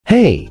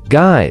Hey,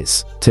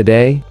 guys!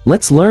 Today,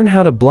 let's learn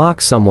how to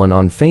block someone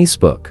on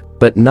Facebook,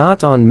 but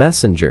not on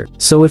Messenger.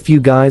 So if you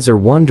guys are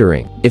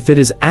wondering if it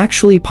is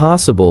actually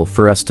possible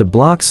for us to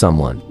block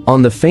someone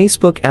on the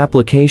Facebook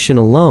application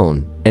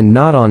alone and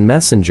not on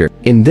Messenger,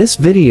 in this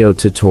video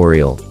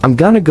tutorial, I'm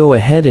gonna go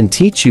ahead and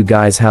teach you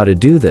guys how to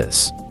do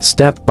this,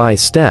 step by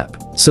step.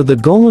 So the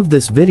goal of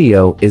this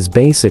video is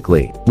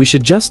basically, we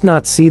should just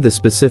not see the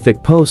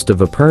specific post of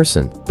a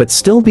person, but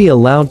still be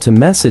allowed to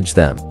message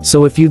them.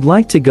 So if you'd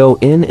like to go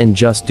in and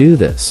just do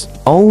this,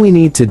 all we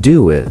need to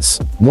do is,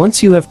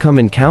 once you have come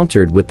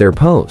encountered with their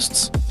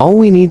posts, all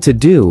we need to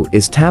do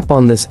is tap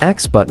on this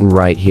X button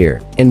right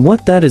here. And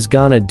what that is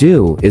gonna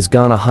do is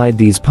gonna hide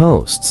these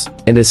posts,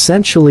 and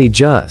essentially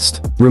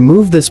just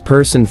remove this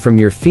person from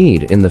your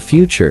feed in the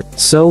future.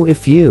 So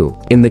if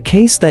you, in the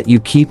case that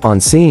you keep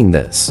on seeing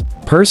this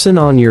person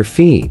on your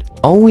feed,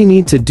 all we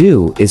need to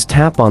do is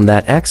tap on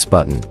that X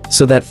button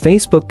so that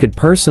Facebook could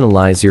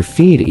personalize your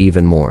feed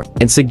even more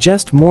and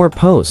suggest more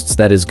posts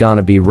that is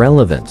gonna be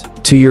relevant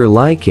to your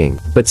liking,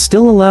 but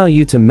still allow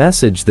you to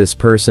message this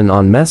person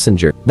on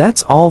Messenger.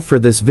 That's all for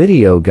this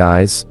video,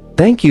 guys.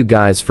 Thank you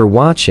guys for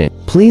watching.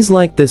 Please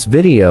like this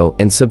video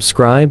and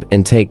subscribe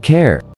and take care.